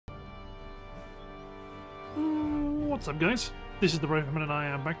What's up, guys? This is the Rifleman, and I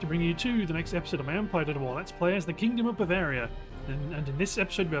am back to bring you to the next episode of my Empire Total War Let's Play as the Kingdom of Bavaria. And in this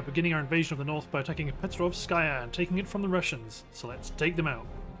episode we are beginning our invasion of the north by attacking Petrovskaya and taking it from the Russians. So let's take them out.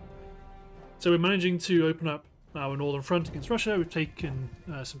 So we're managing to open up our northern front against Russia. We've taken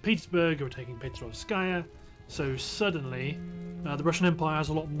St. Petersburg, we're taking Petrovskaya. So suddenly the Russian Empire has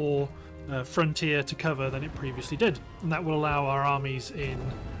a lot more frontier to cover than it previously did. And that will allow our armies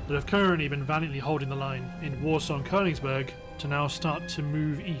that have currently been valiantly holding the line in Warsaw and Königsberg to now start to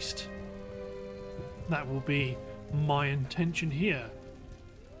move east. That will be my intention here.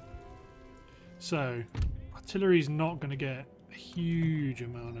 So, artillery's not going to get a huge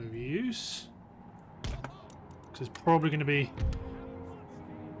amount of use, because there's probably going to be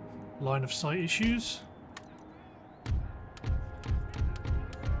line of sight issues.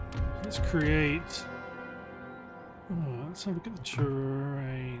 Let's create... Oh, let's have a look at the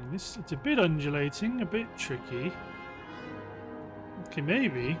terrain. It's a bit undulating, a bit tricky. Okay,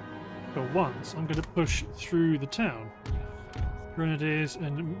 maybe for once I'm going to push through the town. Grenadiers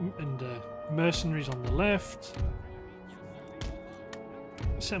and mercenaries on the left.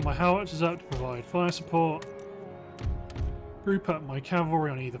 Set my howitzers up to provide fire support. Group up my cavalry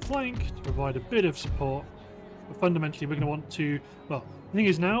on either flank to provide a bit of support. But fundamentally we're going to want to... Well, the thing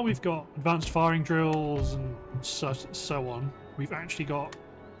is now we've got advanced firing drills and so on. We've actually got...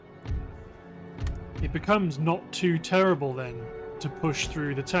 It becomes not too terrible then to push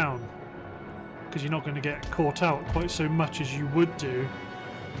through the town, because you're not going to get caught out quite so much as you would do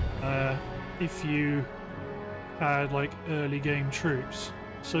if you had like early game troops.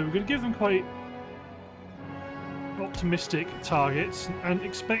 So we're going to give them quite optimistic targets and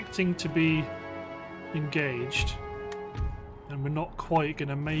expecting to be engaged, and we're not quite going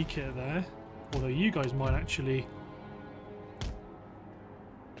to make it there, although you guys might actually...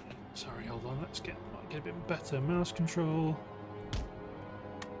 Sorry, hold on, let's get a bit better mouse control.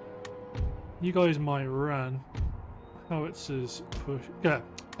 You guys might run. Howitzers push... Yeah,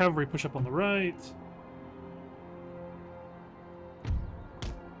 cavalry push up on the right.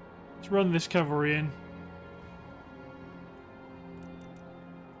 Let's run this cavalry in.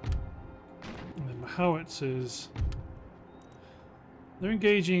 And then the howitzers... They're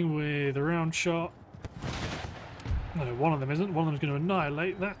engaging with a round shot. No, one of them isn't. One of them's going to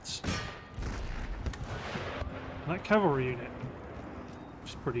annihilate that cavalry unit.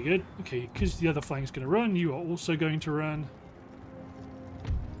 Which is pretty good. Okay, because the other flank's going to run, you are also going to run.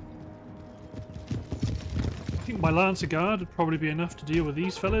 I think my Lancer Guard would probably be enough to deal with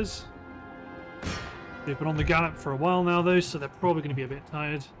these fellas. They've been on the gallop for a while now though, so they're probably going to be a bit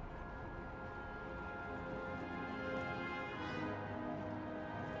tired.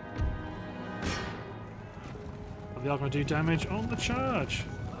 They are going to do damage on the charge.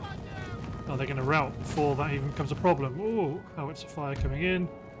 Oh, they're going to rout before that even becomes a problem. Oh, howitzer fire coming in.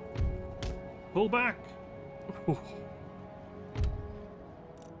 Pull back. Ooh.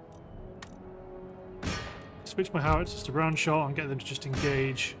 Switch my howitzers to round shot and get them to just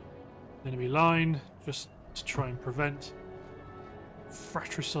engage the enemy line, just to try and prevent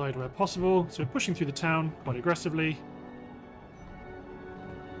fratricide where possible. So we're pushing through the town quite aggressively.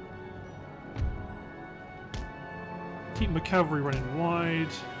 Keep my cavalry running wide.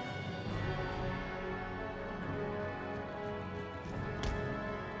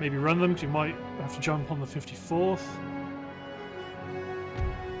 Maybe run them, because you might have to jump on the 54th.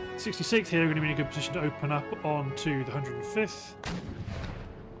 66th here are going to be in a good position to open up onto the 105th.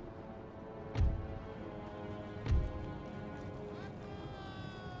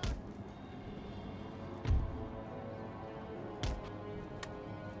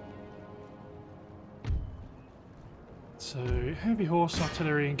 So, heavy horse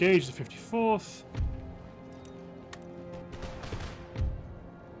artillery engage the 54th.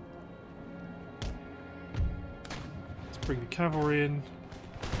 Let's bring the cavalry in.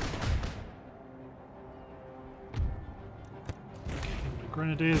 The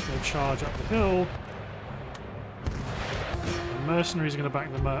grenadiers, they'll charge up the hill. The mercenaries are going to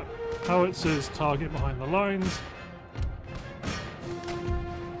back them up. Howitzers target behind the lines.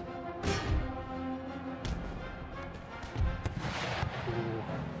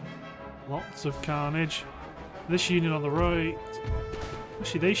 Lots of carnage. This unit on the right,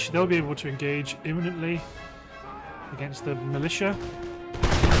 actually they'll be able to engage imminently against the militia.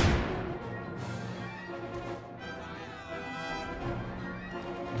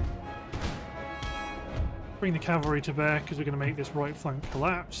 Bring the cavalry to bear because we're going to make this right flank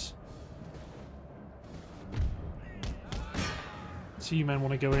collapse. So you men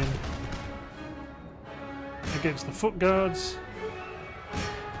want to go in against the foot guards.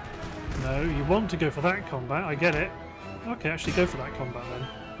 No, you want to go for that combat, I get it. Okay, actually go for that combat then,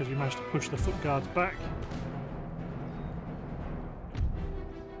 because we managed to push the foot guards back.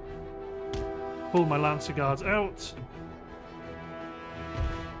 Pull my Lancer guards out.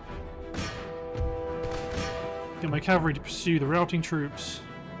 Get my cavalry to pursue the routing troops.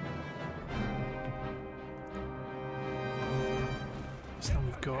 So then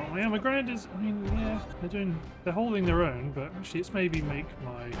we've got... Yeah, my grinders, I mean, yeah, they're holding their own, but actually it's maybe make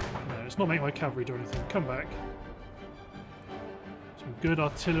my... No, it's not make my cavalry do anything. Come back. Some good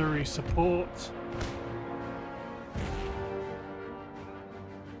artillery support.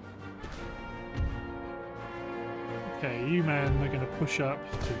 Okay, you men are going to push up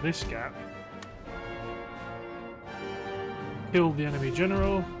to this gap. Kill the enemy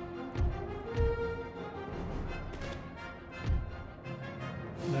general.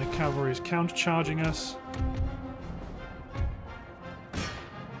 Their cavalry is counter-charging us.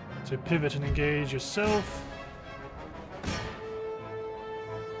 So pivot and engage yourself.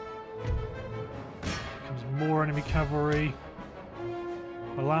 Here comes more enemy cavalry.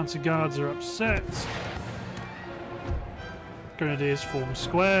 The Lancer guards are upset. Grenadiers form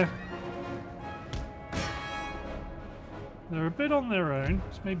square. They're a bit on their own.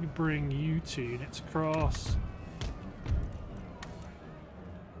 Let's maybe bring you two units across.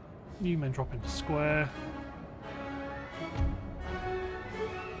 You men drop into square.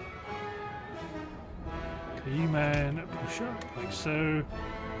 Okay, you men push up like so.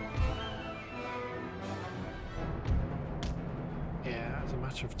 Yeah, it's a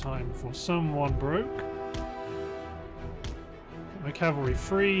matter of time before someone broke. Get my cavalry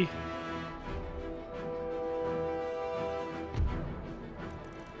free.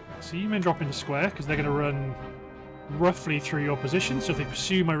 So you men drop into square because they're going to run roughly through your position. So if they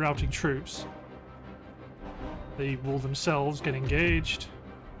pursue my routing troops, they will themselves get engaged.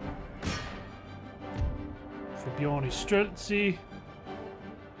 Fabiani Streltsy.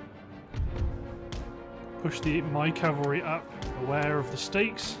 Push my cavalry up, aware of the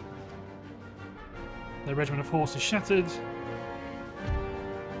stakes. Their regiment of horse is shattered.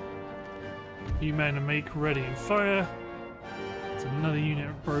 You men make ready and fire. There's another unit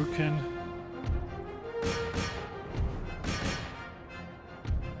broken.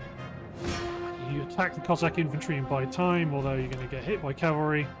 You attack the Cossack infantry and buy time, although you're going to get hit by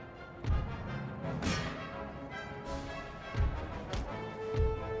cavalry.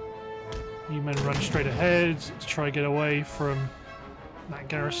 You men run straight ahead to try and get away from that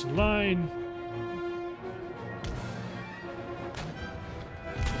garrison line.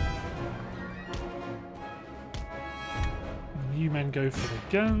 You men go for the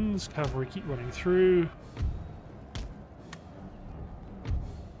guns, cavalry keep running through.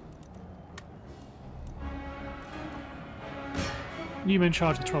 You men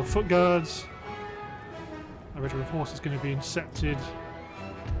charge the 12 foot guards. A regiment of horse is going to be intercepted.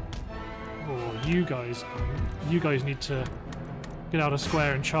 Oh, you guys need to get out of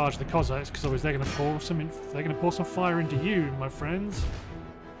square and charge the Cossacks, because otherwise they're going to pour some fire into you, my friends.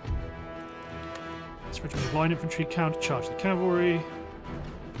 This regiment of line infantry counter-charge the cavalry.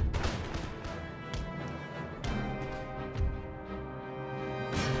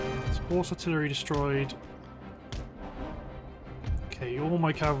 It's horse artillery destroyed. Okay, all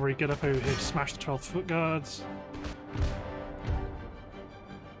my cavalry get up over here to smash the 12th foot guards.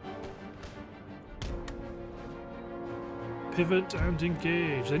 Pivot and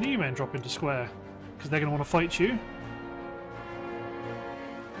engage. Then you men drop into square, because they're going to want to fight you.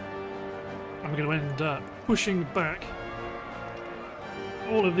 I'm going to end up pushing back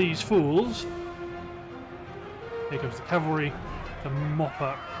all of these fools. Here comes the cavalry to mop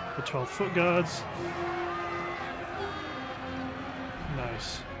up the 12 foot guards.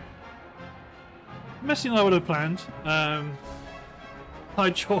 Nice. Messing than I would have planned. I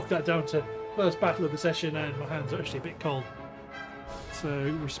chalked that down to first battle of the session, and my hands are actually a bit cold. So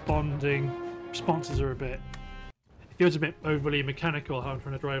responses are a bit... It feels a bit overly mechanical how I'm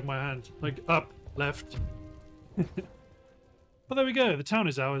trying to drive my hand. Like up, left. But there we go, the town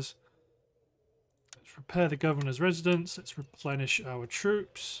is ours. Let's repair the governor's residence. Let's replenish our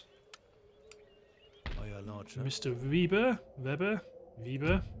troops. Mr.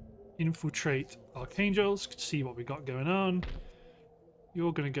 Weber. Infiltrate Archangels to see what we got going on.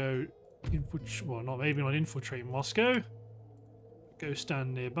 You're going to go infiltrate, well, maybe not infiltrate Moscow. Go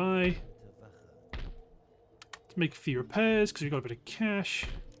stand nearby. To make a few repairs because we've got a bit of cash.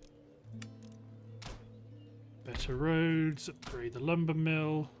 Better roads, upgrade the lumber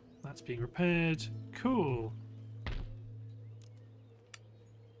mill. That's being repaired. Cool.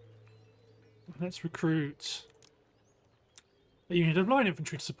 Let's recruit a unit of line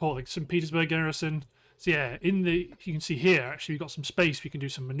infantry to support the St. Petersburg garrison. So yeah, you can see here, actually we've got some space, we can do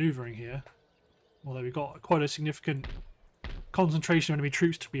some manoeuvring here. Although we've got quite a significant concentration of enemy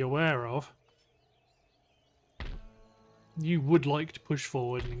troops to be aware of. You would like to push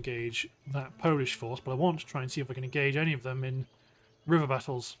forward and engage that Polish force, but I want to try and see if I can engage any of them in river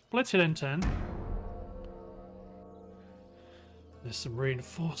battles. But let's hit N10. There's some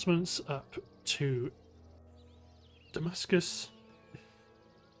reinforcements up to Damascus.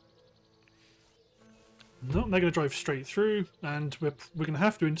 No, they're going to drive straight through, and we're going to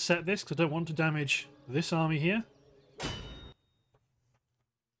have to intercept this because I don't want to damage this army here.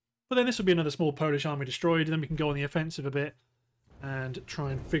 But then this will be another small Polish army destroyed, and then we can go on the offensive a bit and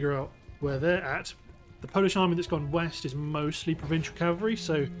try and figure out where they're at. The Polish army that's gone west is mostly provincial cavalry,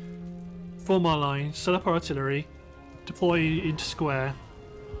 so form our line, set up our artillery, deploy into square,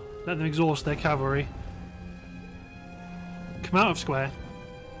 let them exhaust their cavalry, come out of square,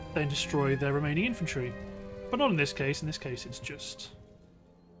 then destroy their remaining infantry. But not in this case. In this case it's just...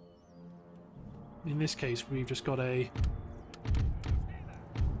 In this case we've just got a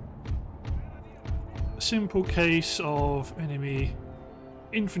simple case of enemy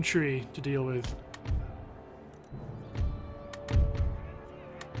infantry to deal with.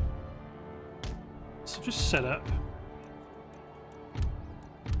 So just set up.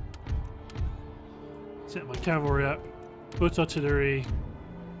 Set my cavalry up. Put artillery.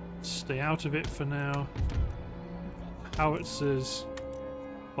 Stay out of it for now. Howitzers.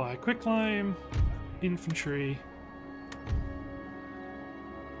 Fire quicklime. Infantry.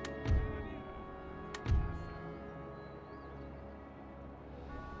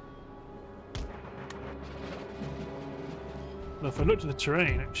 Well, if I looked at the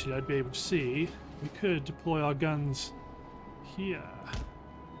terrain, actually, I'd be able to see we could deploy our guns here.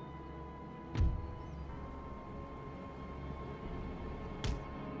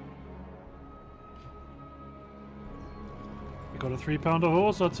 We got a 3-pounder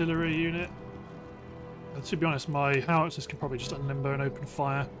horse artillery unit. And to be honest, my howitzers can probably just unlimber and open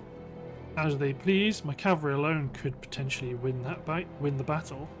fire as they please. My cavalry alone could potentially win the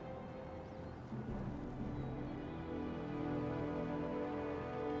battle.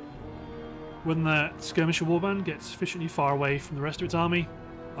 When that skirmisher warband gets sufficiently far away from the rest of its army,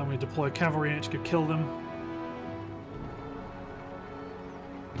 I'm going to deploy a cavalry unit to go kill them.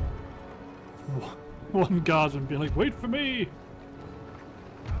 One guardsman being like, wait for me!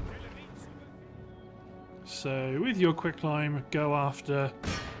 So, with your quicklime, go after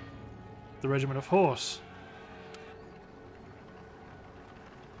the regiment of horse.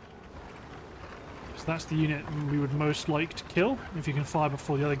 So that's the unit we would most like to kill, if you can fire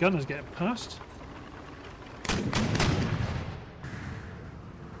before the other gunners get past.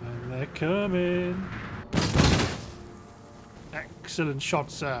 And they're coming. Excellent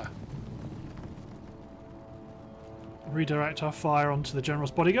shot, sir. Redirect our fire onto the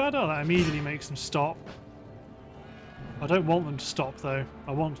general's bodyguard. Oh, that immediately makes them stop. I don't want them to stop, though.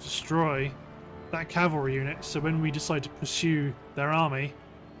 I want to destroy that cavalry unit, so when we decide to pursue their army,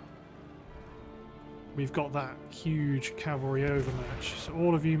 we've got that huge cavalry overmatch. So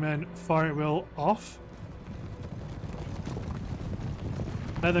all of you men, fire at will off.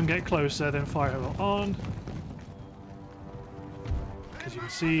 Let them get closer, then fire at will on. As you can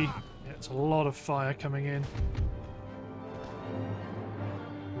see, it's a lot of fire coming in.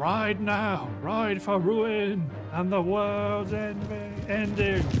 Ride now! Ride for ruin! And the world's envy!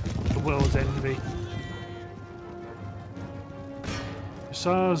 Ending! The world's envy.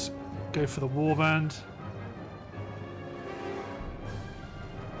 Hussars, go for the warband.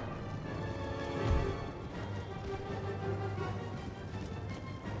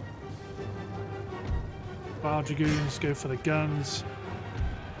 Bar dragoons, go for the guns.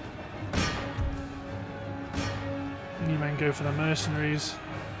 You men go for the mercenaries.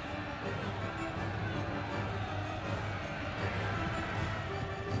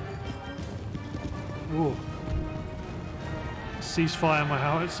 Ooh. Ceasefire my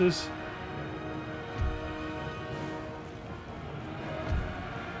howitzers.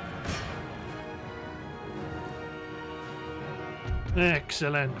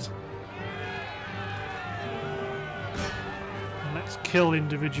 Excellent. And let's kill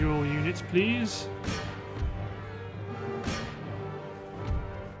individual units, please.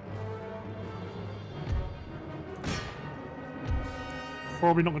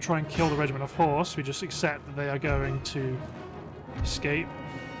 Probably not going to try and kill the regiment of horse, we just accept that they are going to escape.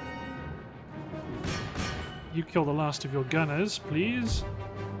 You kill the last of your gunners, please.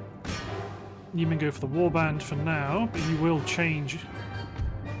 You may go for the warband for now, but you will change.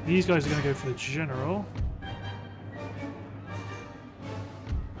 These guys are going to go for the general.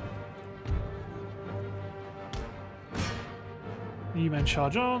 You men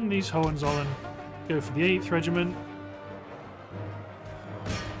charge on. These Hohenzollern go for the 8th Regiment.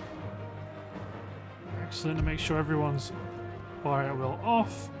 Excellent, to make sure everyone's fire at will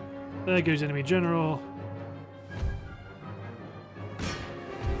off. There goes enemy general.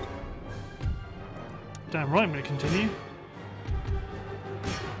 Damn right, I'm going to continue.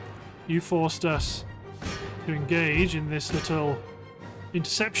 You forced us to engage in this little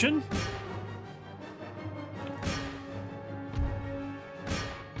interception.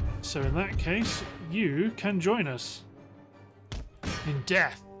 So in that case, you can join us in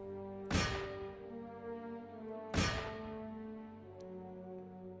death.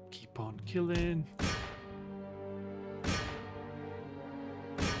 Keep on killing.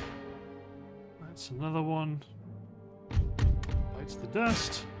 That's another one. Bites the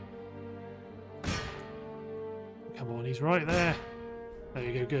dust. Come on, he's right there. There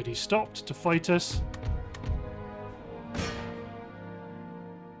you go, good. He stopped to fight us.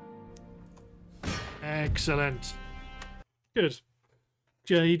 Excellent. Good.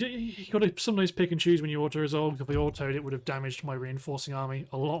 Yeah, you got to sometimes pick and choose when you auto-resolve. If I autoed, it would have damaged my reinforcing army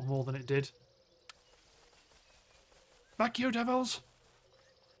a lot more than it did. Back you, devils!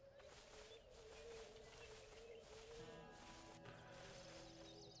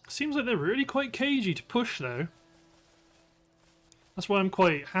 Seems like they're really quite cagey to push, though. That's why I'm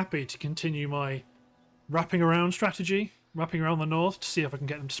quite happy to continue my wrapping around strategy. Wrapping around the north to see if I can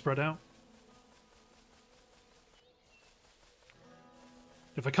get them to spread out.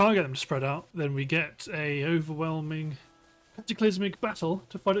 If I can't get them to spread out, then we get a overwhelming cataclysmic battle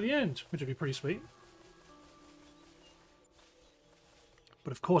to fight at the end, which would be pretty sweet.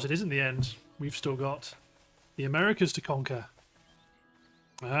 But of course it isn't the end. We've still got the Americas to conquer.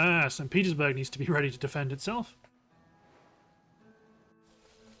 Ah, St. Petersburg needs to be ready to defend itself.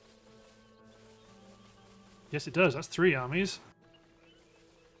 Yes, it does. That's 3 armies.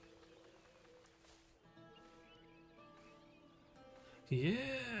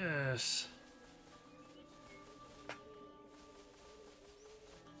 Yes.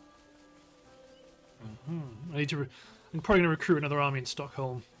 I need to. I'm probably going to recruit another army in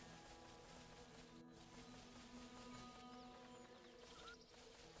Stockholm.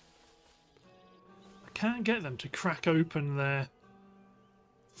 I can't get them to crack open their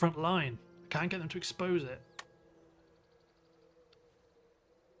front line. I can't get them to expose it.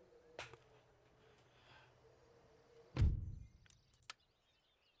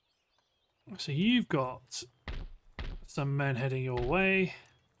 So you've got some men heading your way.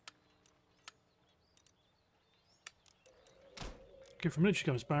 Go for military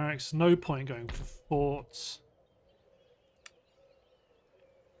comes barracks. No point going for forts.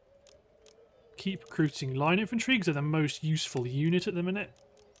 Keep recruiting line infantry because they're the most useful unit at the minute.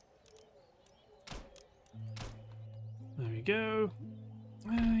 There we go.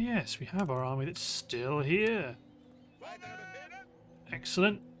 Yes, we have our army that's still here.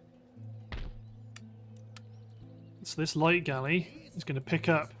 Excellent. So this light galley is going to pick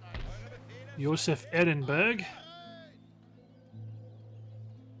up Josef Ehrenberg.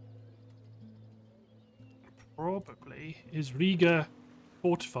 Probably. Is Riga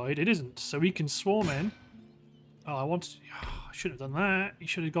fortified? It isn't, so we can swarm in. Oh, I wanted to, oh, I should have done that. He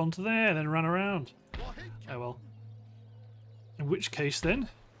should have gone to there, then run around. Oh well. In which case then,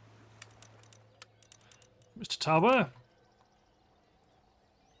 Mr. Tauber.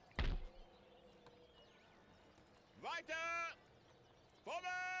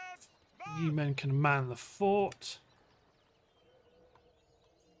 You men can man the fort.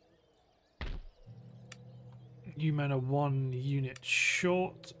 You men are 1 unit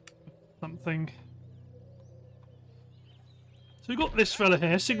short. Something. So we've got this fella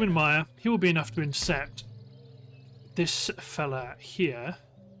here, Sigmund Meyer. He will be enough to intercept this fella here.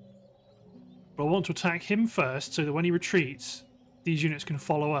 But I want to attack him first so that when he retreats, these units can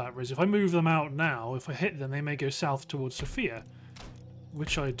follow up. Whereas if I move them out now, if I hit them, they may go south towards Sofia,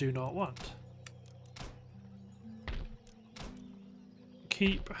 which I do not want.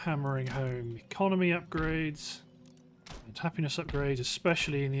 Keep hammering home economy upgrades and happiness upgrades,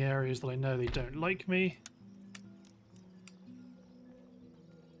 especially in the areas that I know they don't like me.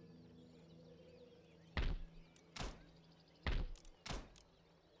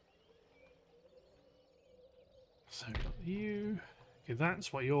 So we've got you. Okay,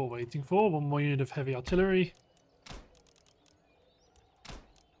 that's what you're waiting for. 1 more unit of heavy artillery.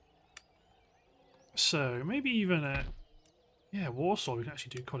 So maybe even at Warsaw we can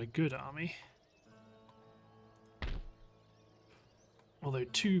actually do quite a good army. Although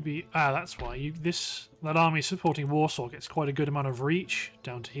that's why that army supporting Warsaw gets quite a good amount of reach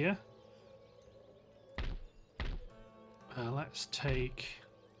down to here. Let's take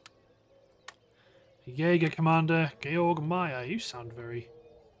the Jaeger Commander, Georg Meyer. You sound very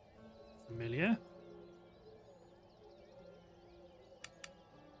familiar.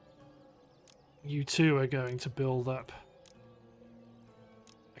 You two are going to build up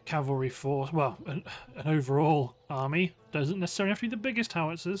a cavalry force, well, an overall army. Doesn't necessarily have to be the biggest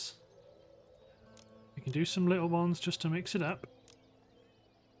howitzers. We can do some little ones just to mix it up.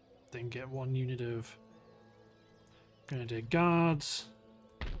 Then get one unit of Grenadier Guards.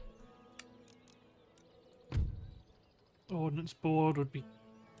 Ordnance Board would be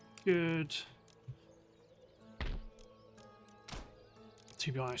good.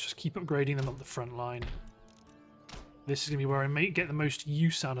 To be honest, just keep upgrading them up the front line. This is going to be where I may get the most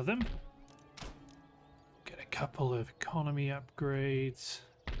use out of them. Get a couple of economy upgrades.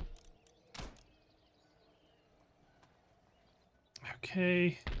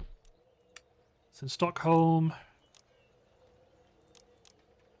 Okay. It's in Stockholm.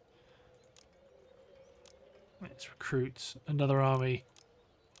 Let's recruit another army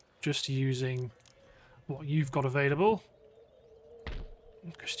just using what you've got available.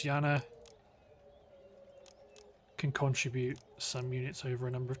 Christiana can contribute some units over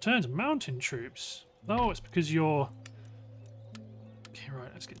a number of turns. Mountain troops. Oh, it's because you're... Okay, right,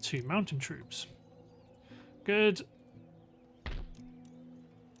 let's get 2 mountain troops. Good.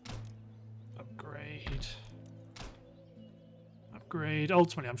 Upgrade. Upgrade.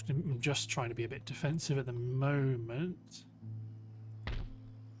 Ultimately, I'm just trying to be a bit defensive at the moment.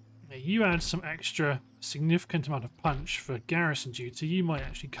 Now, you add some extra significant amount of punch for garrison duty. You might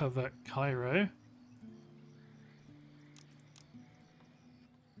actually cover Cairo.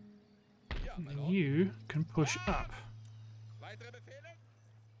 And you can push up.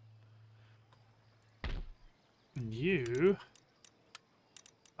 And you,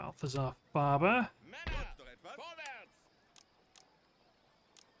 Balthazar Barber,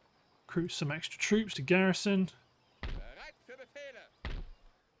 recruit some extra troops to garrison.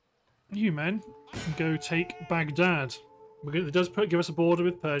 You men can go take Baghdad. It does give us a border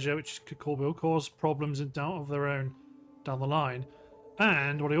with Persia, which will cause problems of their own down the line.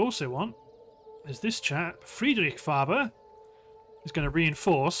 And what I also want is this chap, Friedrich Faber, is going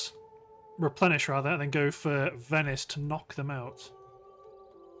to replenish rather, and then go for Venice to knock them out.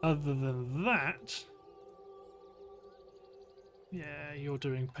 Other than that, yeah, you're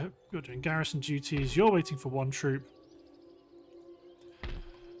doing garrison duties. You're waiting for 1 troop.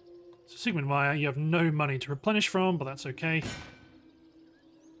 So Sigmund Meyer, you have no money to replenish from, but that's okay.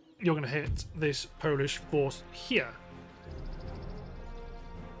 You're going to hit this Polish force here.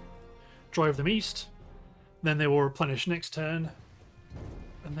 Drive them east. Then they will replenish next turn.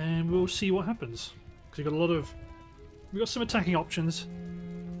 And then we'll see what happens. Because we've got some attacking options.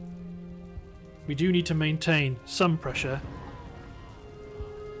 We do need to maintain some pressure.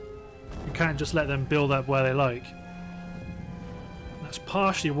 We can't just let them build up where they like. That's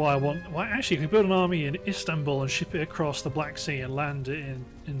partially why I want... Well, actually, you can build an army in Istanbul and ship it across the Black Sea and land it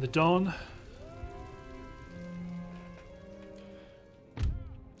in the Don.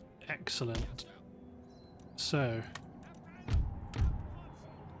 Excellent. So...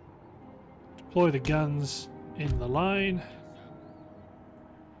 deploy the guns in the line.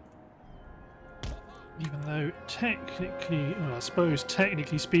 Even though technically... well, I suppose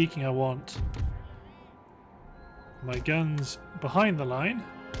technically speaking I want... my guns behind the line.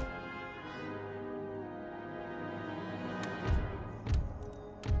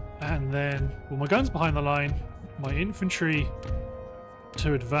 And then, well, my guns behind the line, my infantry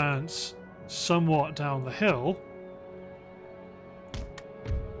to advance somewhat down the hill.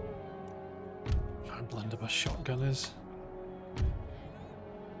 And blunderbuss shotgunners.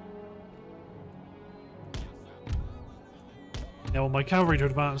 Now, my cavalry to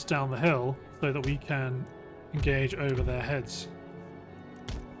advance down the hill so that we can engage over their heads.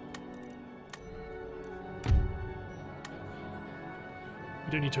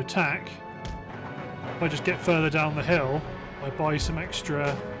 We don't need to attack. If I just get further down the hill, I buy some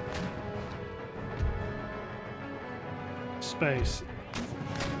extra space.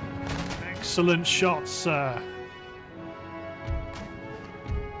 Excellent shots, sir.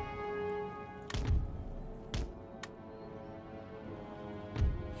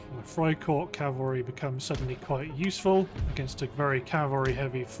 Freikorps cavalry becomes suddenly quite useful against a very cavalry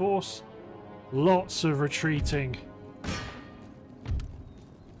heavy force. Lots of retreating.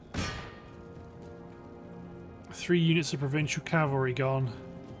 3 units of provincial cavalry gone.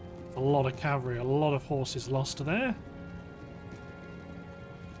 A lot of cavalry, a lot of horses lost there.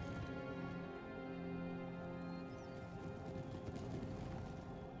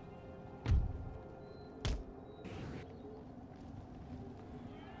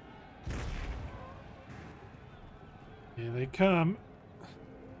 Here they come.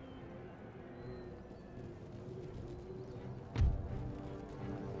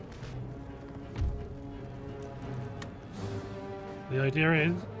 The idea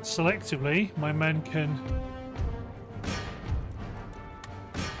is, selectively, my men can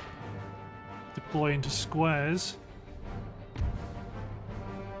deploy into squares.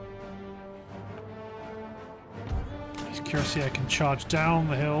 These cuirassiers can charge down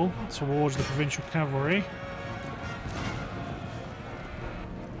the hill towards the provincial cavalry.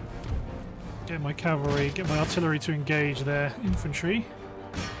 Get my cavalry, get my artillery to engage their infantry.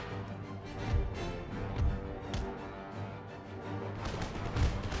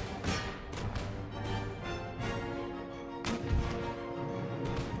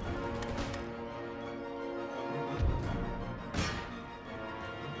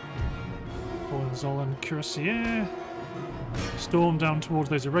 Hohenzollern cuirassier. Storm down towards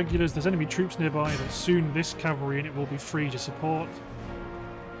those irregulars. There's enemy troops nearby, but soon this cavalry unit will be free to support.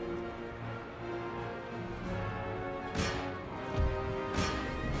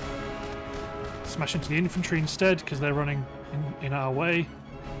 Smash into the infantry instead, because they're running in our way.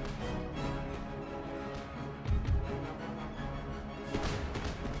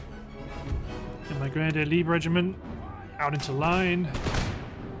 And my Grenadier Liebe Regiment out into line.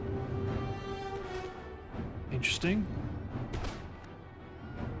 Interesting.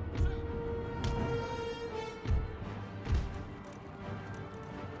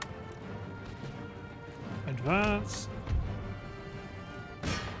 Advance.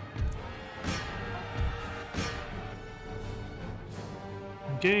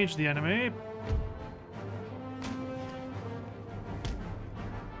 Engage the enemy.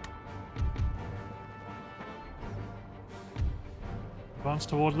 Advance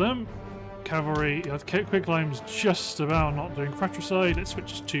toward them. Cavalry, quick line's just about not doing fratricide. Let's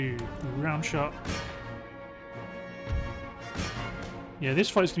switch to round shot. Yeah, this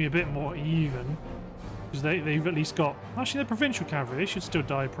fight's gonna be a bit more even because they've at least got. Actually, they're provincial cavalry. They should still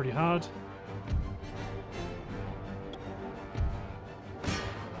die pretty hard.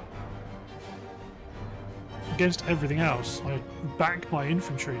 Against everything else, I back my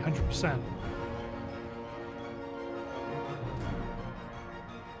infantry 100%.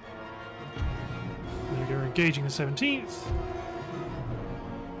 There we go, engaging the 17th.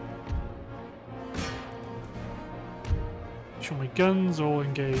 Sure, my guns all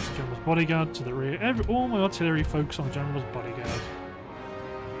engage the General's bodyguard to the rear. All my artillery focus on the General's bodyguard.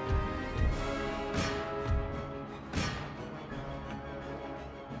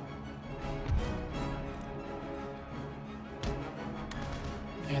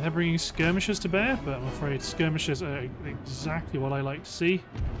 They're bringing skirmishers to bear, but I'm afraid skirmishers are exactly what I like to see.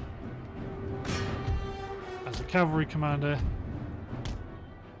 As a cavalry commander,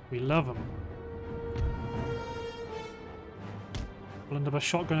 we love them. Blunderbuss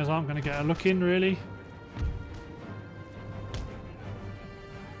shotgunners aren't going to get a look in, really.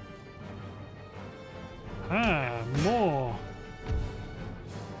 Ah, more.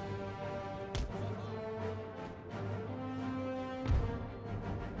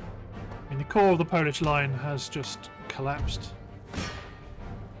 The core of the Polish line has just collapsed.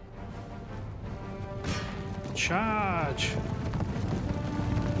 Charge!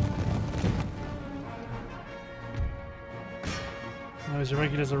 Those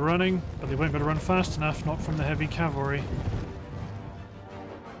irregulars are running, but they won't be able to run fast enough, not from the heavy cavalry.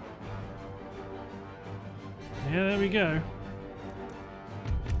 Yeah, there we go.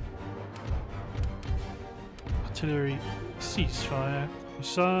 Artillery, ceasefire.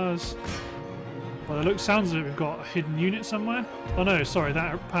 Hussars. By the sounds of it, we've got a hidden unit somewhere. Oh no, sorry,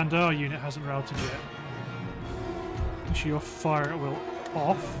 that Pandar unit hasn't routed yet. Make sure your fire at will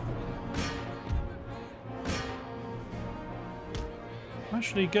off.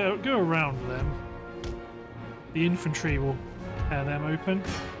 Actually, go around them. The infantry will tear them open.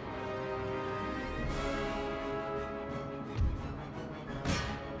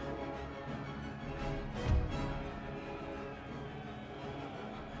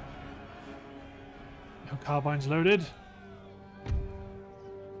 Your carbine's loaded.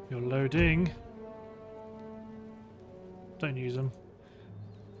 You're loading. Don't use them.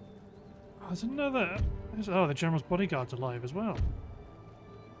 Oh, there's another. Oh, the General's bodyguard's alive as well.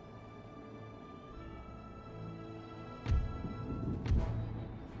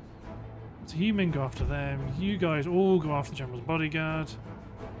 So you men go after them. You guys all go after the General's bodyguard.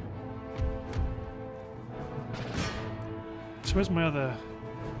 So where's my other...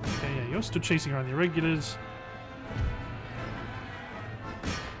 Okay, yeah, you're still chasing around the irregulars.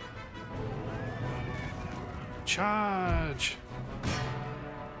 Charge!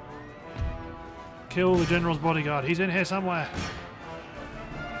 kill the general's bodyguard. He's in here somewhere.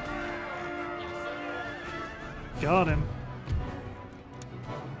 Got him.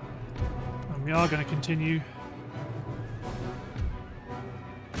 And we are going to continue.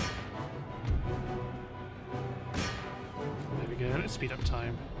 There we go. Let's speed up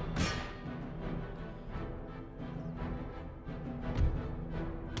time.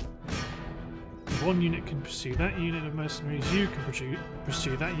 One unit can pursue that unit of mercenaries. You can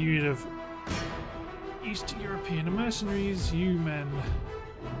pursue that unit of East European mercenaries. You men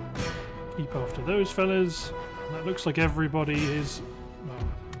keep after those fellas. And that looks like everybody is, well,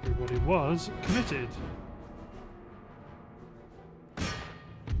 everybody was committed.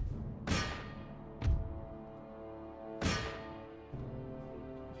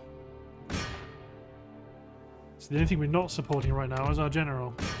 So the only thing we're not supporting right now is our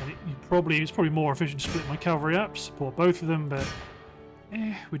general. And it's probably more efficient to split my cavalry up, support both of them, but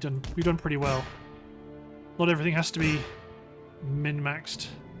we've done pretty well. Not everything has to be min-maxed.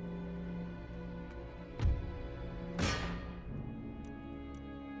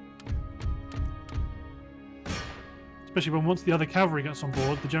 Especially when once the other cavalry gets on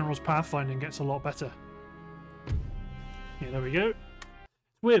board, the general's pathfinding gets a lot better. Yeah, there we go. It's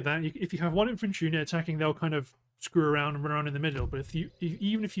weird that if you have one infantry unit attacking, they'll kind of screw around and run around in the middle. But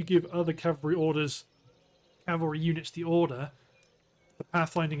even if you give other cavalry units the order, the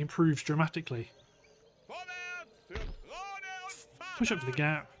pathfinding improves dramatically. Push up to the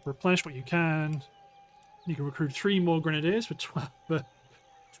gap, replenish what you can. You can recruit 3 more grenadiers for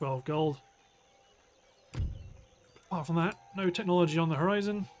 12 gold. Apart from that, no technology on the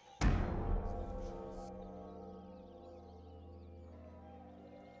horizon.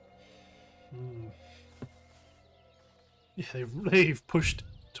 Yeah, they've pushed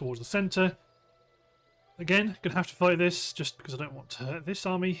towards the centre. Again, gonna have to fight this just because I don't want to hurt this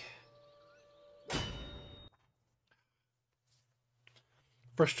army.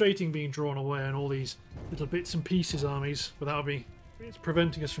 Frustrating being drawn away on all these little bits and pieces armies without me. It's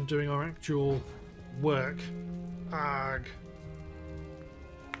preventing us from doing our actual work. Arg.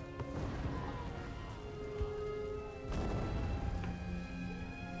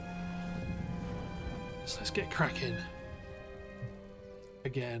 So let's get cracking.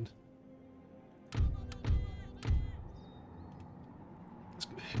 Again.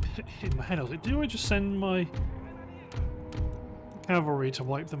 In my head I was like, do I just send my cavalry to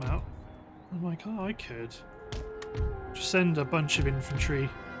wipe them out? I'm like, oh, I could. Just send a bunch of infantry.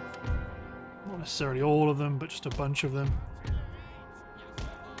 Not necessarily all of them, but just a bunch of them.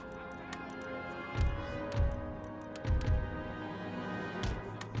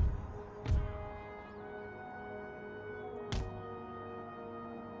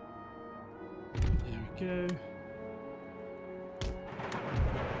 There we go.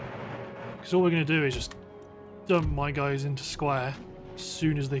 Because all we're going to do is just dump my guys into square as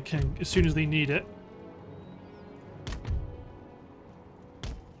soon as they need it.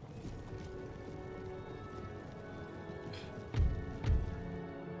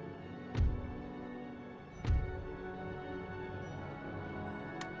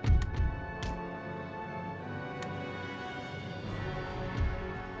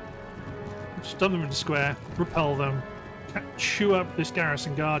 Just dump them into square, repel them, chew up this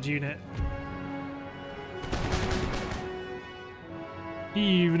garrison guard unit.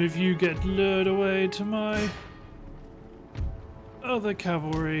 Even if you get lured away to my other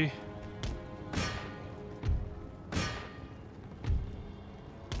cavalry.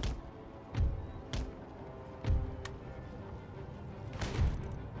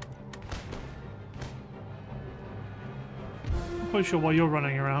 I'm quite sure why you're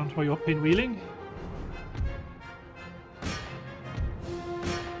running around, while you're pinwheeling.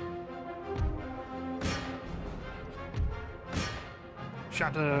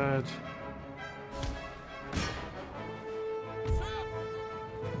 Shattered.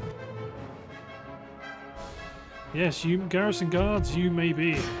 Yes, you garrison guards, you may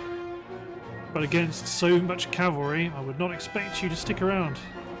be. But against so much cavalry, I would not expect you to stick around.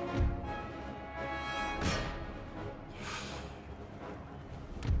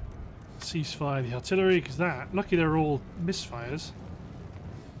 Ceasefire the artillery, because that, lucky they're all misfires.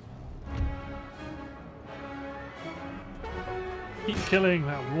 Keep killing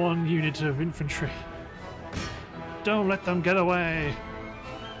that one unit of infantry. Don't let them get away.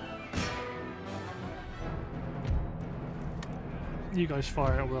 You guys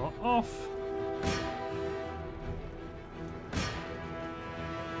fire at will off.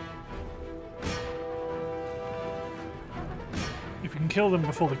 If we can kill them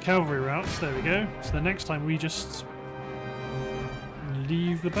before the cavalry routes, there we go. So the next time we just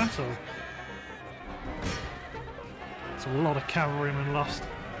leave the battle. It's a lot of cavalrymen lost.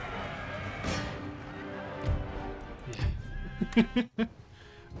 Yeah.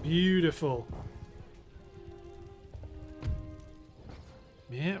 Beautiful.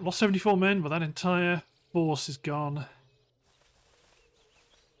 Yeah, lost 74 men, but that entire force is gone.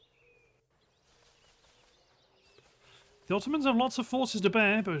 The Ottomans have lots of forces to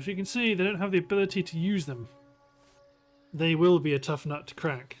bear, but as you can see, they don't have the ability to use them. They will be a tough nut to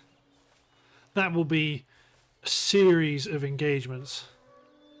crack. That will be a series of engagements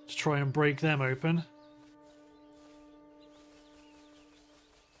to try and break them open.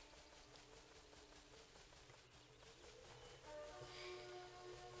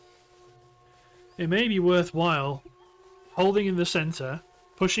 It may be worthwhile holding in the centre,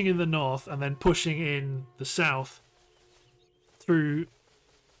 pushing in the north, and then pushing in the south through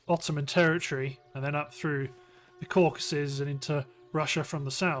Ottoman territory, and then up through the Caucasus and into Russia from the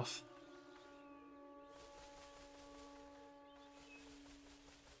south.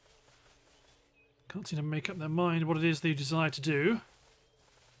 Can't seem to make up their mind what it is they desire to do.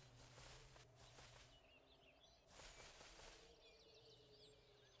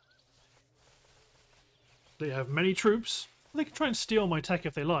 They have many troops. They can try and steal my tech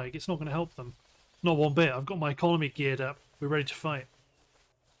if they like. It's not going to help them. Not one bit. I've got my economy geared up. We're ready to fight.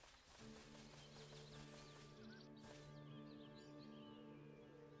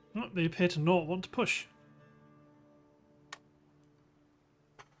 Oh, they appear to not want to push.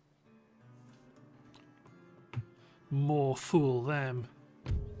 More fool them.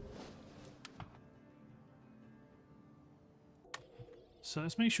 So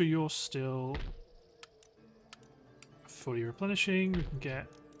let's make sure you're still fully replenishing. We can get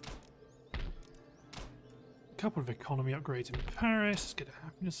a couple of economy upgrades in Paris. Let's get a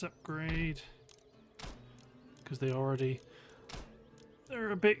happiness upgrade. Because they're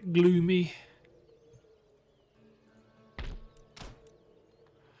a bit gloomy.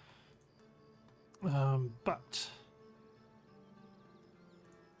 But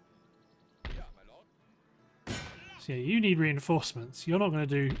so yeah, you need reinforcements. You're not going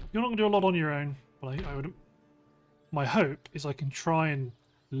to do a lot on your own. But I would. My hope is I can try and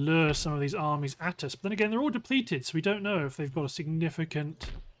lure some of these armies at us. But then again, they're all depleted, so we don't know if they've got a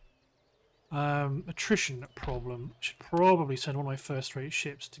significant attrition problem. I should probably send one of my first-rate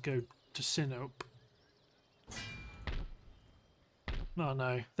ships to go to Sinope.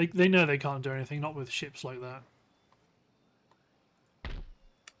 No. They know they can't do anything, not with ships like that.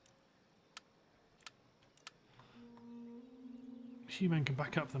 Few men can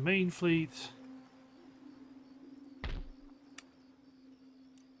back up the main fleet.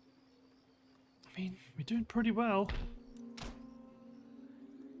 I mean, we're doing pretty well.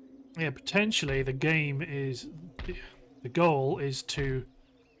 Yeah, potentially the goal is to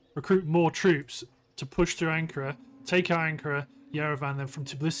recruit more troops to push through Ankara, take out Ankara, Yerevan, then from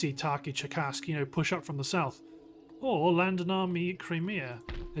Tbilisi, Taki, Cherkassk, push up from the south. Or land an army at Crimea.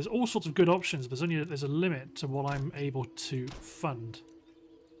 There's all sorts of good options, but there's a limit to what I'm able to fund.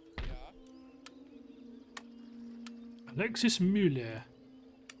 Alexis Muller.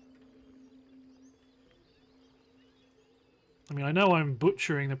 I mean, I know I'm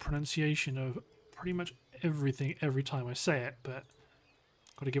butchering the pronunciation of pretty much everything every time I say it, but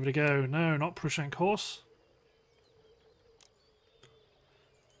got to give it a go. No, not Prushank horse.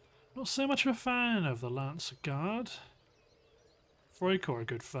 Not so much of a fan of the Lancer Guard. Freikorps are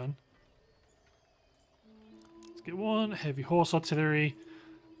good fun. Let's get one heavy horse artillery,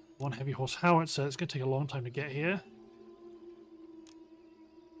 one heavy horse howitzer. It's going to take a long time to get here.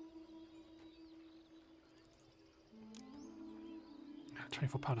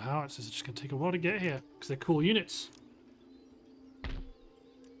 £24 howitzers are just going to take a while to get here because they're cool units.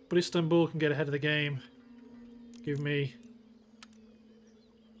 But Istanbul can get ahead of the game. Give me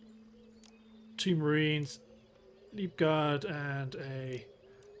 2 Marines, Leap Guard, and a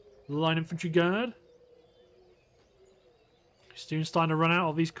Line Infantry Guard. Soon starting to run out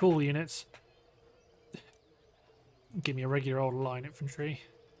of these cool units. Give me a regular old Line Infantry.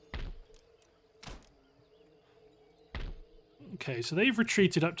 Okay, so they've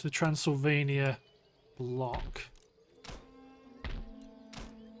retreated up to the Transylvania block.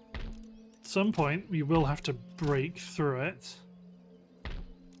 At some point, we will have to break through it.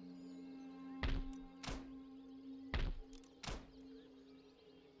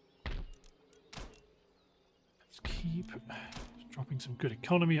 Let's keep dropping some good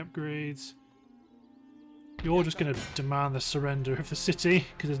economy upgrades. You're just going to demand the surrender of the city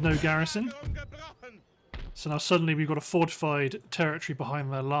because there's no garrison. So now suddenly we've got a fortified territory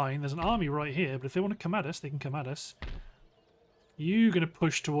behind their line. There's an army right here, but if they want to come at us, they can come at us. You're going to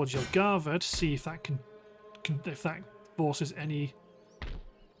push towards Jelgava to see if that forces any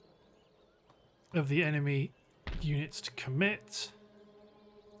of the enemy units to commit.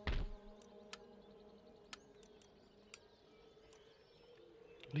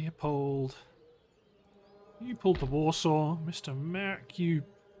 Leopold, you pulled the Warsaw. Mr. Merck, you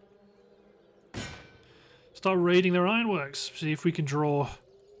start raiding their ironworks. See if we can draw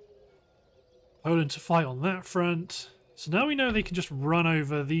Poland to fight on that front. So now we know they can just run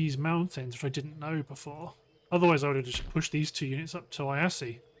over these mountains, which I didn't know before. Otherwise I would have just pushed these 2 units up to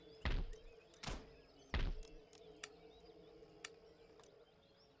Iasi.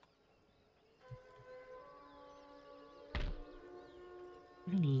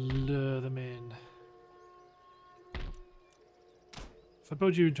 We can lure them in. If I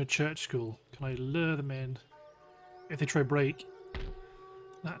build you into a church school, can I lure them in? If they try break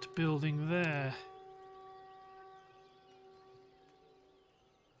that building there.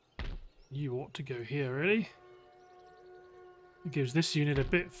 You ought to go here, really. It gives this unit a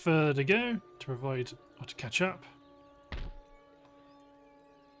bit further to go to provide or to catch up.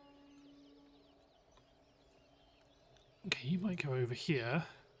 Okay, you might go over here.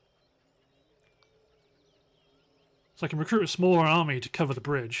 So I can recruit a smaller army to cover the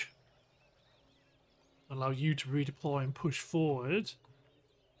bridge. Allow you to redeploy and push forward.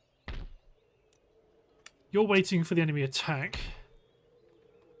 You're waiting for the enemy attack.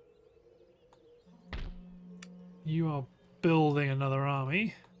 You are building another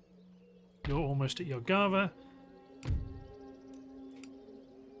army. You're almost at Jelgava.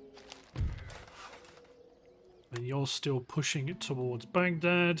 And you're still pushing it towards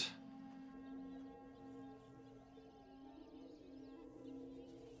Baghdad.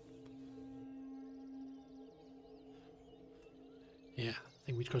 Yeah, I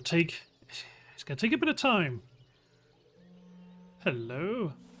think we've got to take... It's going to take a bit of time.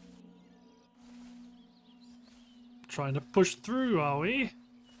 Hello. Trying to push through, are we?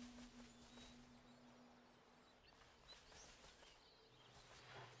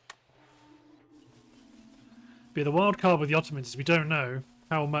 But the wild card with the Ottomans is we don't know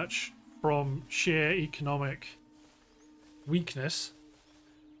how much from sheer economic weakness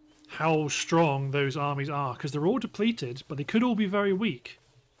how strong those armies are, because they're all depleted, but they could all be very weak.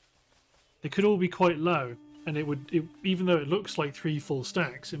 They could all be quite low, and even though it looks like 3 full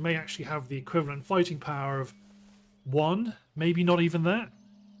stacks, it may actually have the equivalent fighting power of 1, maybe not even that.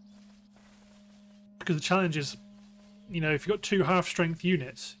 Because the challenge is, you know, if you've got 2 half-strength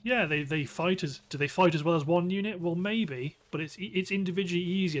units, yeah, they fight as... Do they fight as well as 1 unit? Well, maybe, but it's individually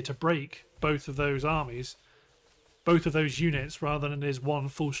easier to break both of those armies, both of those units, rather than it is 1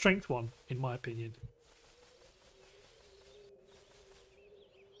 full-strength one, in my opinion.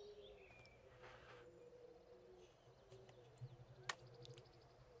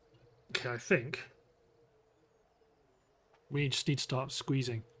 Okay, I think we just need to start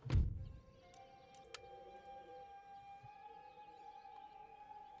squeezing.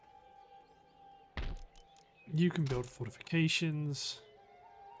 You can build fortifications.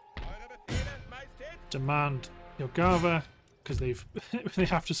 Demand Jelgava, because they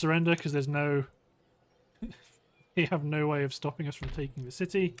have to surrender because there's no they have no way of stopping us from taking the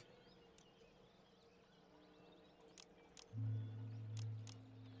city.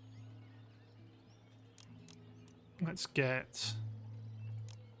 Let's get...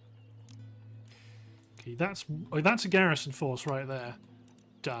 Okay, that's a garrison force right there.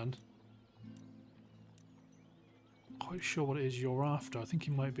 Done. Quite sure what it is you're after. I think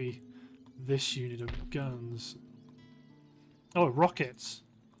it might be this unit of guns. Oh, rockets.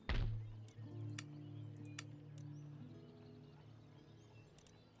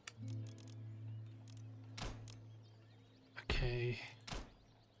 Okay.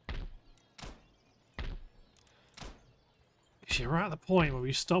 See, we're at the point where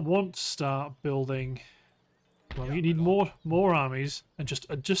we want to start building. Well, we need more armies and just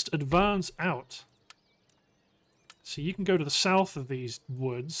advance out. So you can go to the south of these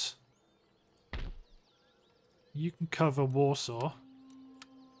woods. You can cover Warsaw.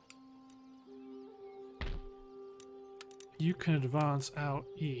 You can advance out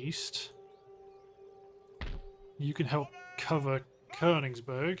east. You can help cover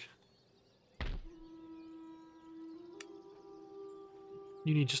Königsberg.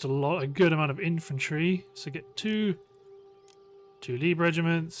 You need just a good amount of infantry. So get two Lieb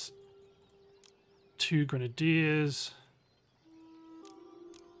regiments, 2 grenadiers,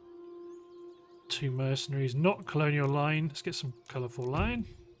 2 mercenaries, not colonial line. Let's get some colourful line.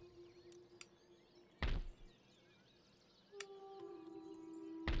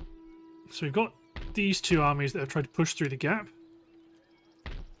 So we've got these 2 armies that have tried to push through the gap.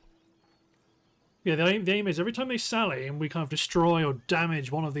 Yeah, the aim is every time they sally and we kind of destroy or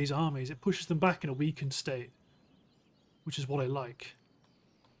damage one of these armies, it pushes them back in a weakened state, which is what I like.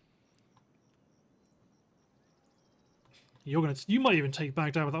 You might even take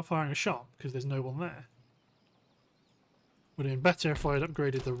Baghdad without firing a shot because there's no one there. Would have been better if I had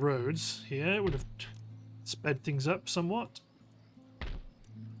upgraded the roads here. It would have sped things up somewhat.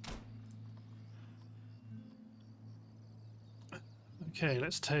 Okay,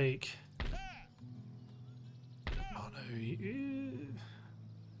 let's take... Oh no...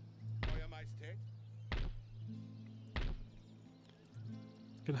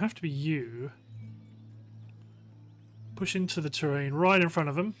 Gonna have to be you. Push into the terrain right in front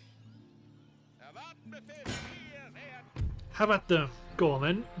of them. How about them? Go on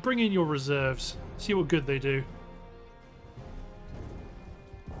then. Bring in your reserves. See what good they do.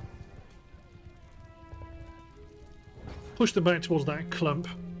 Push them back towards that clump.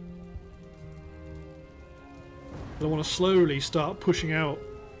 I want to slowly start pushing out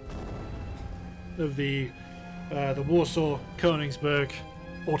of the Warsaw-Königsberg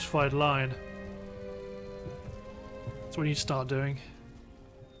fortified line. That's what we need to start doing.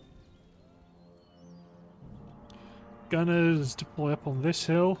 Gunners deploy up on this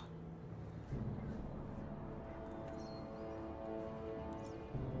hill.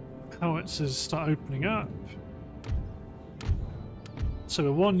 Howitzers start opening up. So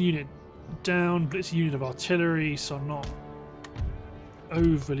we're one unit down, but it's a unit of artillery, so I'm not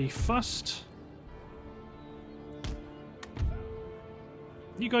overly fussed.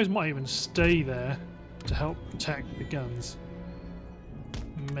 You guys might even stay there to help protect the guns.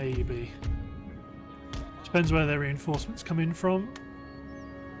 Maybe. Depends where their reinforcements come in from.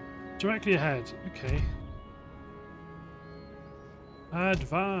 Directly ahead. Okay.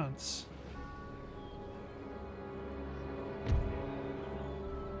 Advance.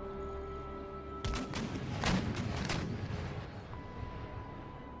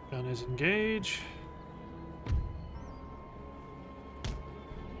 Gunners engage.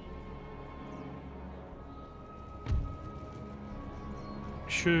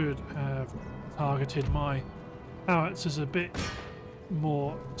 Should have targeted my howitzers a bit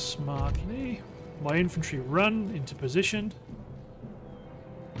more smartly. My infantry run into position.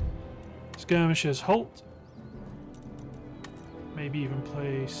 Skirmishers halt. Maybe even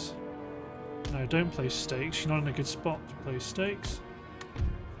place... No, don't place stakes. You're not in a good spot to place stakes.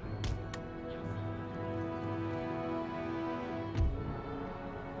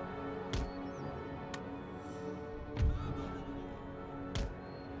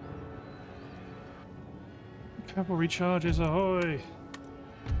 Cavalry charges, ahoy!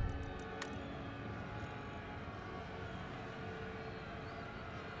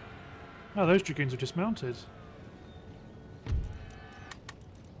 Oh, those dragoons are dismounted.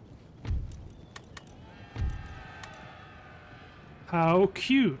 How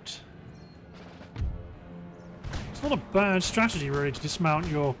cute! It's not a bad strategy really to dismount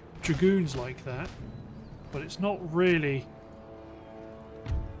your dragoons like that, but it's not really...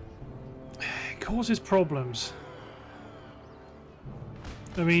 It causes problems.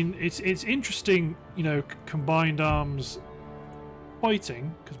 I mean, it's interesting, you know, combined arms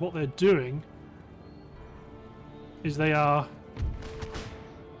fighting, because what they're doing is they are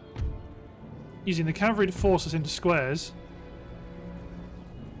using the cavalry to force us into squares,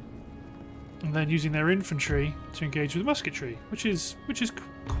 and then using their infantry to engage with musketry, which is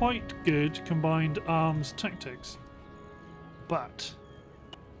quite good combined arms tactics. But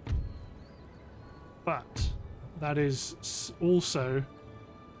that is also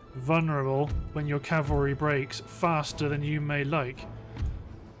vulnerable when your cavalry breaks faster than you may like.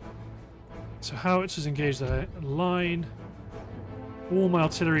 So howitzers engage their line. All my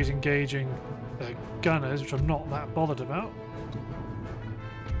artillery is engaging their gunners, which I'm not that bothered about.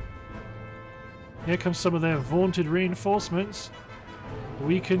 Here comes some of their vaunted reinforcements.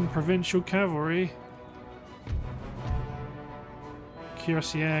 Weakened provincial cavalry.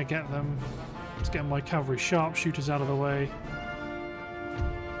 Cuirassiers, get them. Let's get my cavalry sharpshooters out of the way.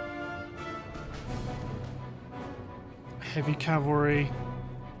 Heavy cavalry.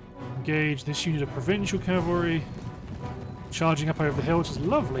 Engage this unit of provincial cavalry. Charging up over the hill, which is a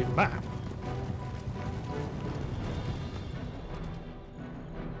lovely map.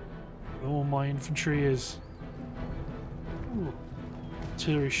 All my infantry is... Ooh.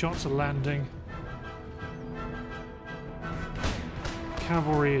 Artillery shots are landing.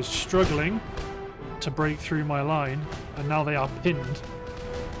 Cavalry is struggling to break through my line, and now they are pinned.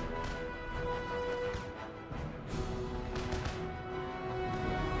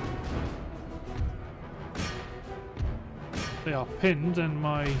 They are pinned, and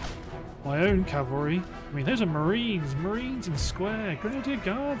my my own cavalry. I mean, those are Marines. Marines in square. Grenadier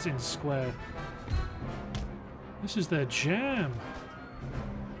Guards in square. This is their jam.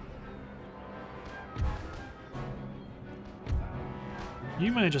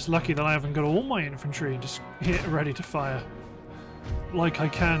 You may are just lucky that I haven't got all my infantry just here ready to fire. Like I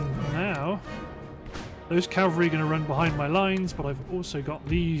can now. Those cavalry are going to run behind my lines, but I've also got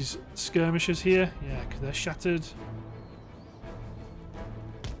these skirmishers here. Yeah, because they're shattered.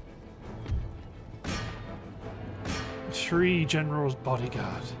 Three generals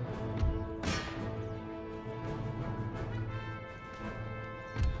bodyguard.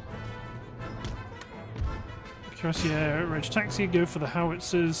 Cuirassier, Reg Taxi, go for the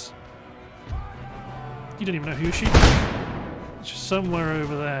howitzers. You don't even know who you're shooting. It's just somewhere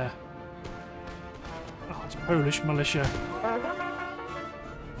over there. Oh, it's Polish militia.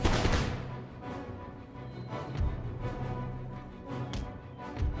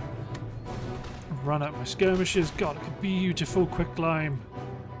 Run up my skirmishers. God, it's a beautiful quicklime.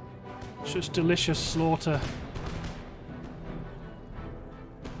 It's just delicious slaughter.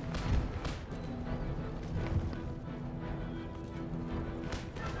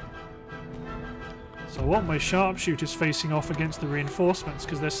 So I want my sharpshooters facing off against the reinforcements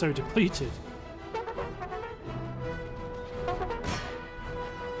because they're so depleted.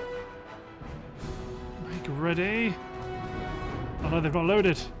 Make ready. Oh no, they've not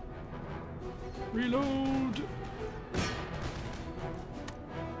loaded. Reload!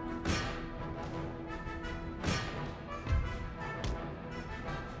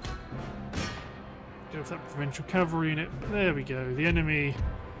 Go with that provincial cavalry unit. There we go. The enemy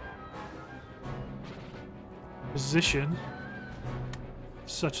position,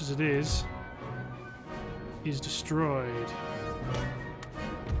 such as it is destroyed.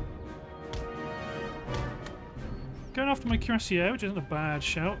 Going after my cuirassier, which isn't a bad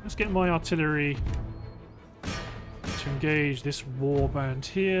shout. Let's get my artillery to engage this warband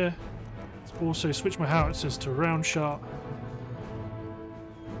here. Let's also switch my howitzers to round shot.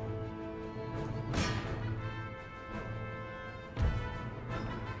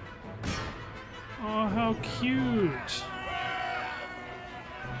 Oh, how cute!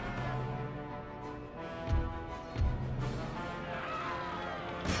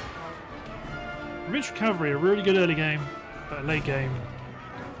 Provincial cavalry are really good early game, but late game,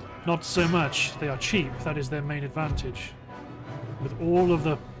 not so much. They are cheap, that is their main advantage. With all of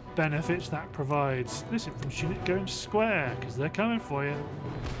the benefits that provides. This infantry unit going to square, because they're coming for you.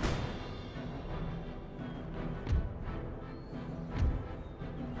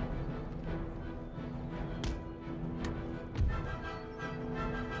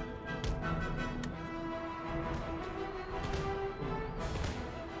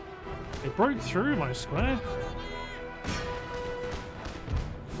 They broke through my square.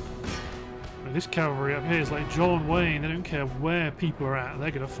 This cavalry up here is like John Wayne. They don't care where people are at.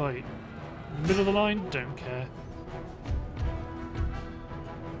 They're going to fight. Middle of the line, don't care.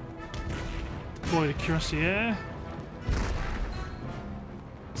 Deploy the cuirassier.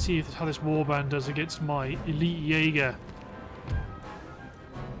 See if, how this warband does against my elite Jaeger.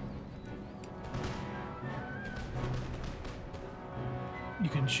 You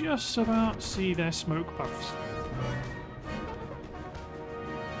can just about see their smoke puffs.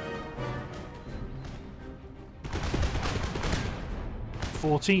 The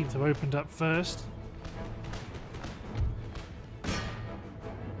 14th have opened up first.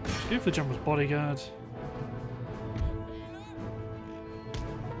 Let's go for the general's bodyguard.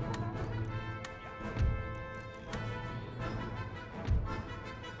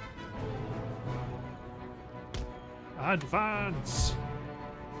 Advance!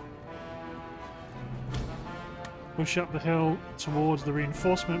 Push up the hill towards the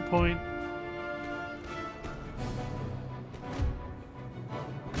reinforcement point.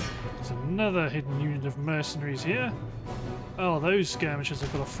 There's another hidden unit of mercenaries here. Oh, those skirmishers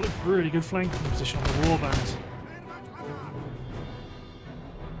have got a really good flanking position on the warband.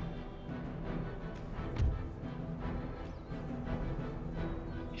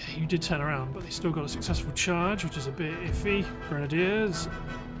 Yeah, you did turn around, but they still got a successful charge, which is a bit iffy. Grenadiers,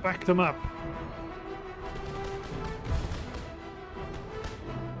 back them up.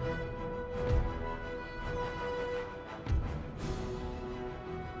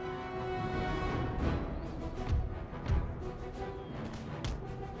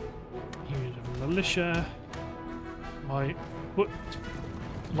 Militia, my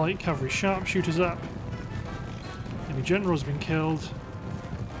light cavalry sharpshooters up. Enemy general's been killed.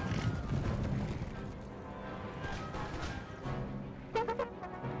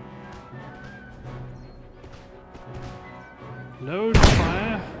 Load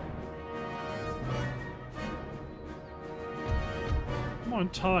fire.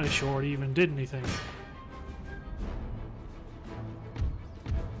 not entirely sure it even did anything.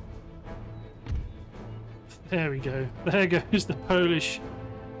 There we go. There goes the Polish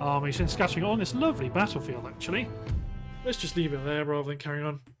army since scattering on this lovely battlefield, actually. Let's just leave it there rather than carry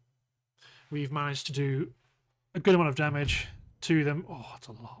on. We've managed to do a good amount of damage to them. Oh, that's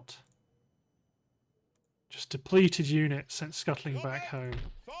a lot. Just depleted units sent scuttling back home.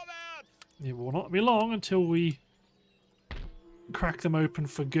 It will not be long until we crack them open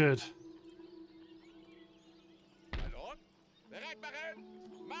for good.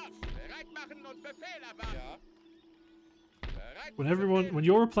 When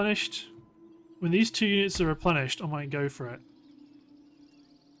you're replenished, when these two units are replenished, I might go for it.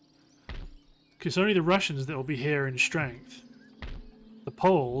 Because it's only the Russians that will be here in strength. The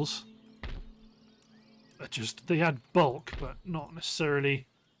Poles are just, they add bulk, but not necessarily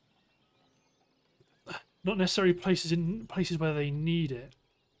places where they need it.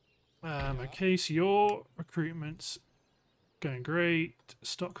 Okay, so your recruitment's going great.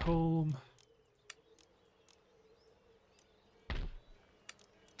 Stockholm.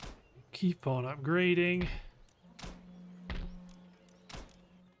 Keep on upgrading.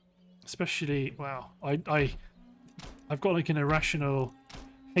 Especially, wow, I've got like an irrational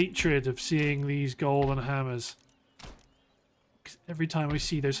hatred of seeing these golden hammers. 'Cause every time I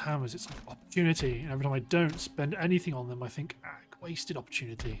see those hammers, it's like opportunity, and every time I don't spend anything on them, I think, wasted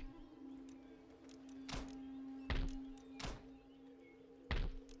opportunity.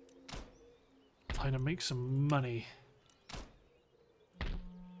 Time to make some money.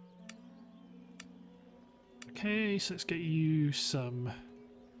 Okay, so let's get you some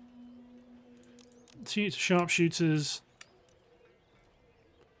 2 sharpshooters.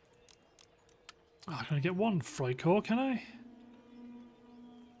 Oh, can I get 1 Freikorps, can I?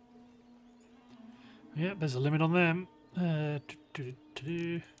 Yep, there's a limit on them.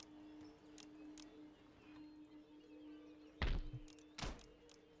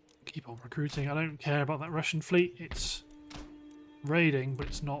 Keep on recruiting. I don't care about that Russian fleet. It's raiding, but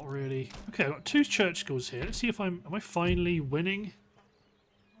it's not really. Okay, I've got 2 church schools here. Let's see if am I finally winning?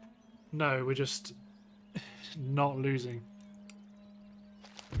 No, we're just not losing.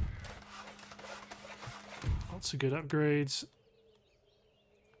 Lots of good upgrades.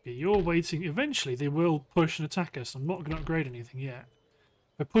 Yeah, you're waiting. Eventually, they will push and attack us. I'm not going to upgrade anything yet.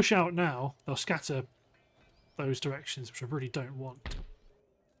 If I push out now, they'll scatter those directions, which I really don't want.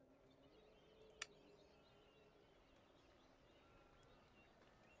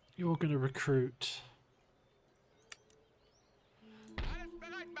 You're going to recruit.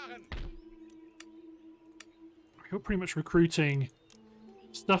 You're pretty much recruiting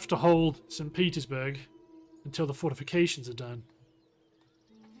stuff to hold St. Petersburg until the fortifications are done.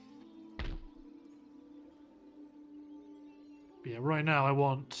 But yeah, right now I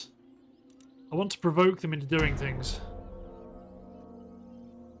want to provoke them into doing things.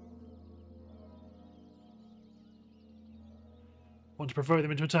 I want to provoke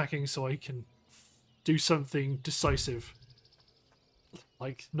them into attacking so I can do something decisive.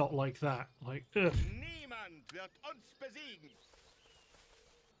 Like, not like that. Like, ugh.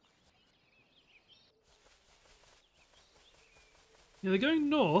 Yeah, they're going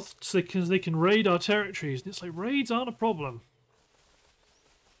north because they can raid our territories, and it's like, raids aren't a problem.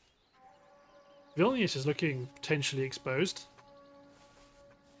 Vilnius is looking potentially exposed.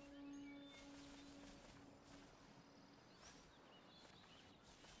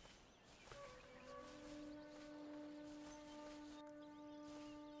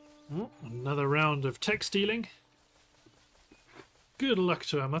 Oh, another round of tech stealing. Good luck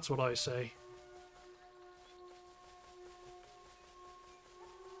to him, that's what I say.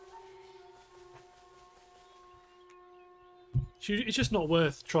 It's just not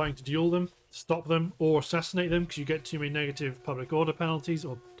worth trying to duel them, stop them, or assassinate them because you get too many negative public order penalties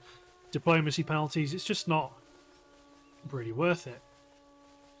or diplomacy penalties. It's just not really worth it.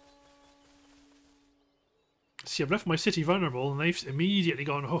 See, I've left my city vulnerable and they've immediately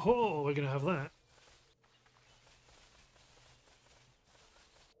gone, ho ho, we're going to have that.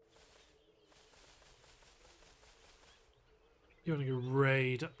 You're going to go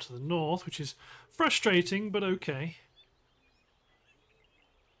raid up to the north, which is frustrating, but okay.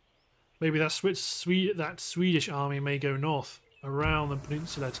 Maybe that Swedish army may go north around the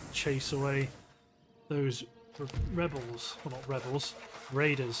peninsula to chase away those rebels. Well, not rebels,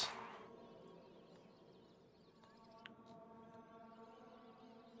 raiders.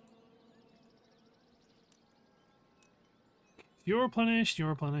 You're replenished, you're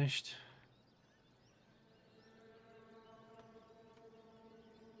replenished.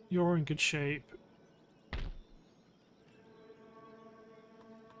 You're in good shape.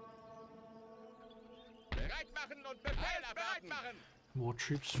 More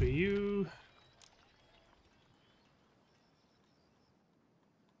troops for you.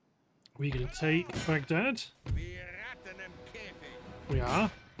 We're going to take Baghdad. We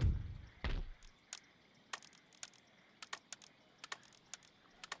are.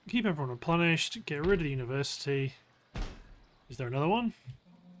 Keep everyone replenished. Get rid of the university. Is there another one?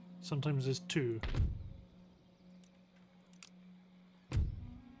 Sometimes there's two.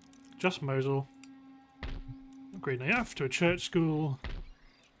 Just Mosul. Upgrade Nayaf to a church school.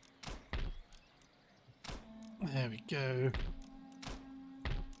 There we go.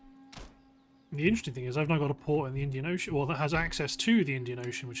 The interesting thing is I've now got a port in the Indian Ocean, well, that has access to the Indian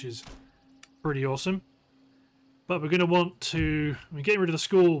Ocean, which is pretty awesome. But we're going to want to, I mean, getting rid of the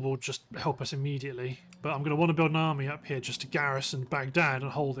school will just help us immediately. But I'm going to want to build an army up here just to garrison Baghdad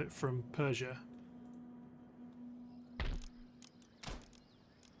and hold it from Persia.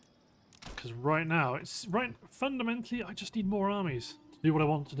 Because right now, fundamentally, I just need more armies to do what I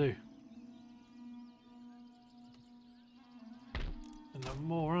want to do. And the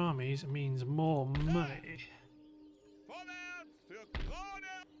more armies means more money.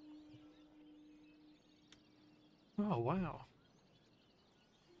 Oh, wow.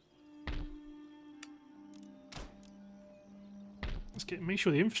 Make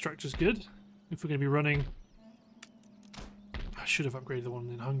sure the infrastructure's good. If we're going to be running... I should have upgraded the one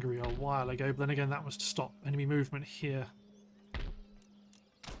in Hungary a while ago, but then again that was to stop enemy movement here.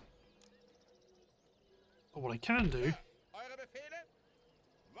 But what I can do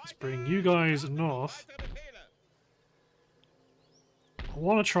is bring you guys north. I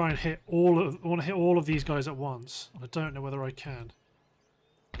want to try and hit all of these guys at once, and I don't know whether I can.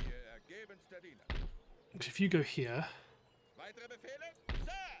 If you go here,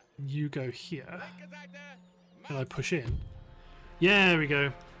 you go here, and I push in. Yeah, there we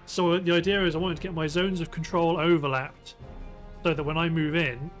go. So the idea is I wanted to get my zones of control overlapped, so that when I move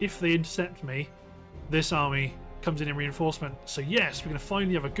in, if they intercept me, this army comes in reinforcement. So yes, we're going to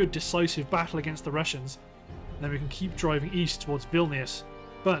finally have a good decisive battle against the Russians, and then we can keep driving east towards Vilnius.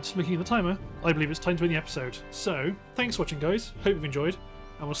 But looking at the timer, I believe it's time to end the episode. So thanks for watching, guys. Hope you've enjoyed,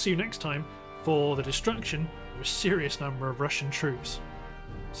 and we'll see you next time for the destruction of a serious number of Russian troops.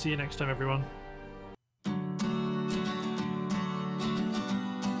 See you next time, everyone.